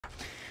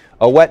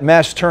A wet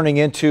mess turning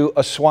into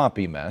a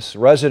swampy mess.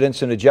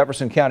 Residents in a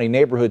Jefferson County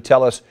neighborhood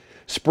tell us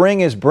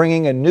spring is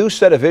bringing a new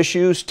set of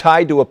issues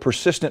tied to a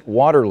persistent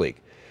water leak.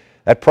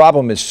 That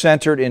problem is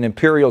centered in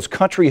Imperial's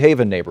Country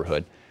Haven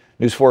neighborhood.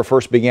 News 4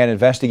 first began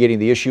investigating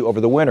the issue over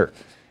the winter.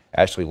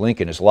 Ashley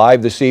Lincoln is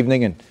live this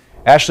evening. And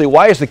Ashley,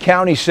 why is the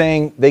county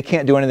saying they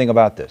can't do anything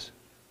about this?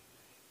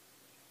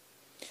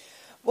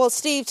 Well,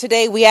 Steve,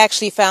 today we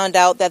actually found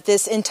out that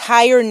this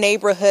entire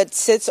neighborhood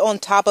sits on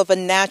top of a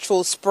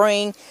natural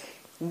spring.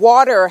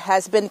 Water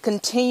has been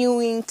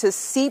continuing to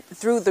seep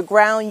through the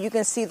ground. You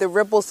can see the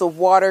ripples of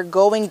water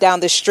going down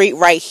the street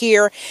right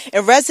here.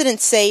 And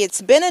residents say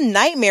it's been a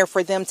nightmare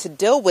for them to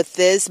deal with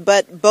this,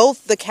 but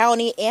both the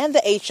county and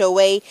the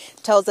HOA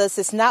tells us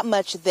it's not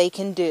much they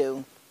can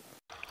do.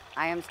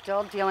 I am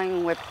still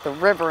dealing with the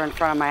river in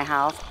front of my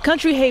house.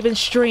 Country Haven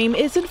stream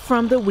isn't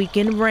from the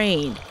weekend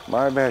rain.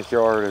 My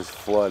backyard is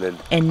flooded.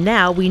 And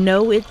now we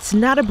know it's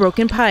not a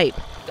broken pipe.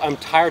 I'm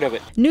tired of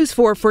it. News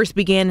 4 first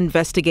began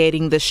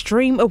investigating the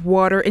stream of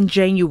water in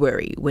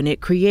January when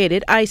it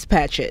created ice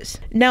patches.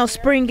 Now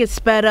spring has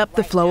sped up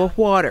the flow of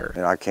water.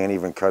 And I can't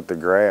even cut the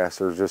grass.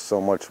 There's just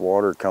so much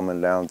water coming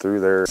down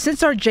through there.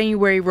 Since our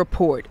January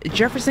report,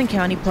 Jefferson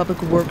County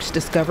Public Works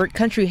discovered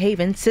Country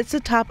Haven sits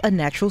atop a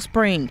natural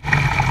spring.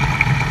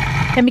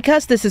 And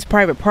because this is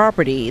private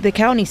property, the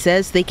county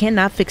says they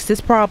cannot fix this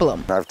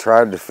problem. I've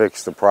tried to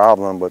fix the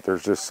problem, but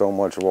there's just so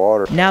much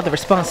water. Now the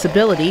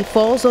responsibility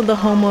falls on the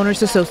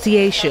homeowners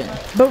association.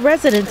 But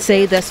residents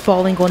say that's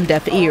falling on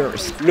deaf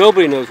ears.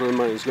 Nobody knows where the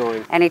money's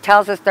going. And he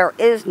tells us there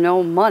is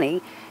no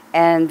money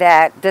and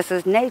that this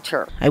is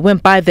nature. I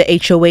went by the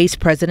HOA's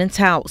president's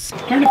house.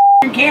 Turn the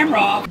camera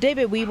off.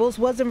 David Weebles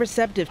wasn't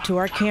receptive to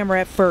our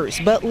camera at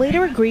first, but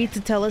later agreed to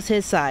tell us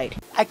his side.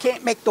 I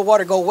can't make the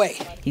water go away.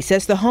 He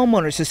says the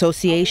homeowners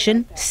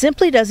association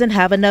simply doesn't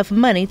have enough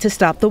money to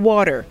stop the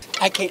water.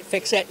 I can't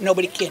fix that.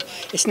 Nobody can.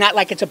 It's not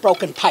like it's a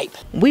broken pipe.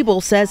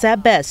 Weebles says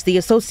at best the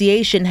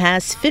association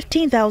has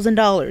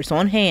 $15,000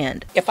 on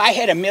hand. If I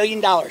had $1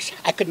 million,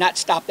 I could not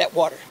stop that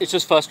water. It's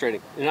just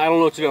frustrating, and I don't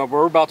know what to do.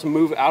 We're about to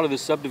move out of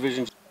this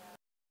subdivision.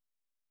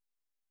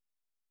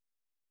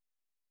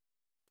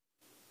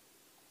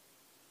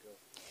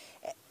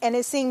 And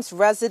it seems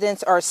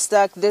residents are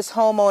stuck. This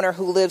homeowner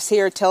who lives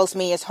here tells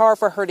me it's hard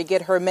for her to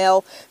get her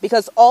mail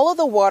because all of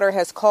the water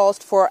has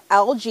caused for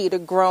algae to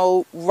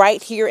grow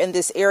right here in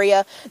this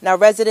area. Now,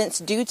 residents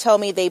do tell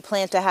me they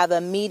plan to have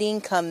a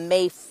meeting come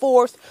May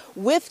 4th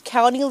with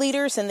county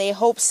leaders, and they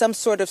hope some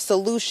sort of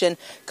solution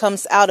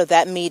comes out of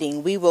that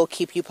meeting. We will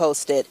keep you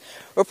posted.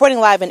 Reporting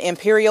live in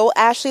Imperial,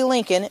 Ashley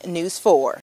Lincoln, News 4.